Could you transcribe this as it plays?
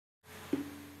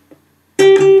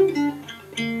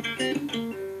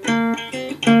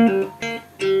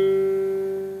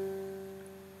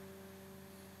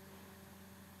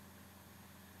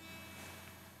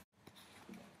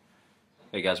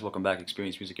guys, welcome back to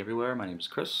Experience Music Everywhere. My name is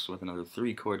Chris with another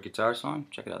 3-chord guitar song.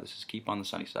 Check it out, this is Keep on the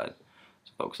Sunny Side. It's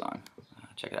a folk song.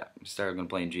 Check it out. I'm going to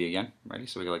play in G again. Ready?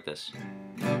 So we go like this.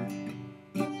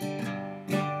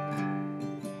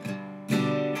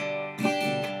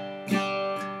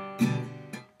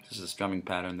 This is a strumming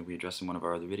pattern that we addressed in one of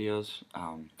our other videos.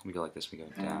 We go like this, we go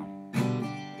down.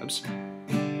 Oops.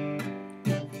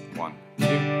 1, 2,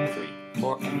 3,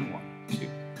 4, and 1, 2, 3.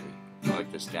 Go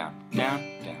like this, down, down,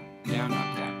 down, down,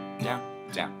 up, down, down,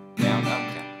 down, down,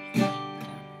 up, down,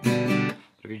 down.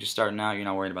 But if you're just starting out, you're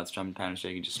not worried about strumming patterns, so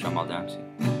you can just strum all down.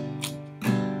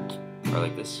 Or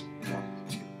like this. 1,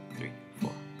 2, 3,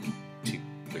 4, 2,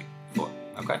 3, 4.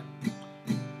 Okay?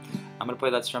 I'm going to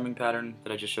play that strumming pattern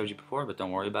that I just showed you before, but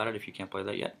don't worry about it if you can't play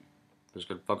that yet. We're just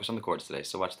going to focus on the chords today.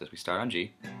 So watch this. We start on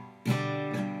G.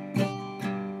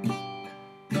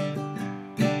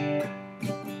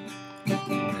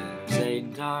 There's a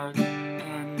dark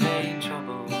and a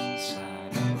troubled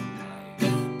side of life.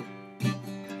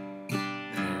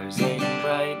 There's a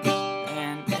bright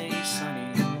and a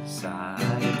sunny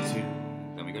side too.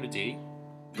 Then we go to D.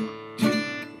 1, 2,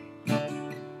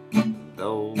 3.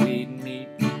 Though we meet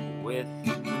with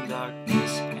the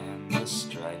darkness and the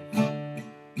strife,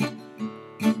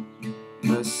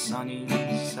 the sunny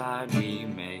side we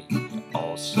may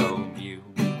also view.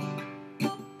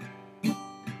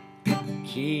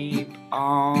 Keep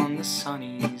on the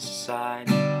sunny side,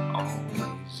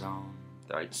 always on.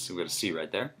 Alright, so we got a C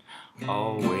right there.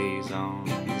 Always on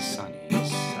the sunny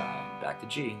side. Back to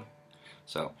G.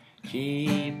 So,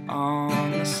 keep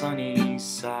on the sunny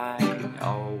side,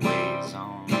 always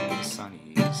on the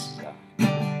sunny side.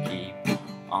 Keep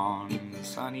on the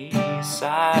sunny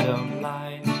side of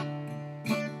life.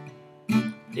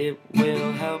 It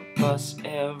will help us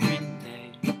every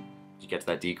day. Did you get to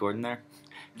that D chord in there?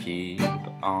 Keep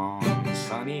on the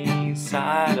sunny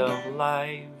side of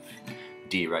life.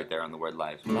 D right there on the word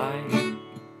life. Life.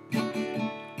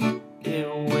 It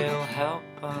will help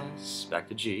us. Back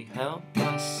to G. Help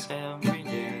us every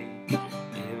day.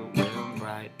 It will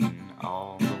brighten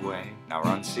all the way. Now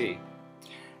we're on C.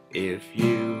 If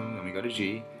you, let me go to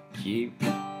G. Keep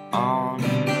on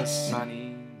the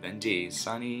sunny, then D.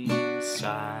 Sunny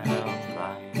side of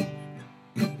life.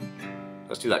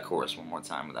 Let's do that chorus one more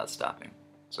time without stopping.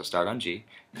 So start on G.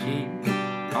 Keep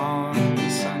on the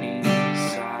sunny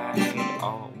side,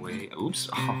 always. Oops,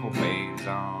 always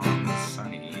on the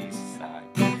sunny side.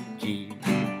 Keep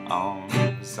on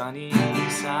the sunny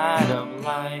side of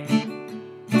life.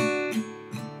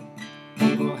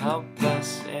 It will help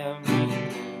us every day.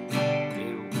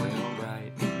 It will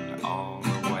brighten all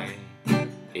the way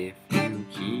if you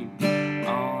keep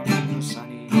on the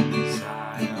sunny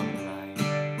side of life.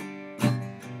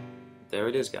 There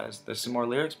it is, guys. There's some more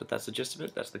lyrics, but that's the gist of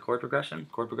it. That's the chord progression.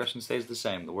 Chord progression stays the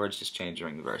same. The words just change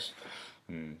during the verse.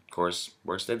 And of course,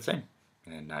 words stay the same.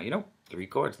 And now you know, 3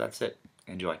 chords. That's it.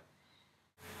 Enjoy.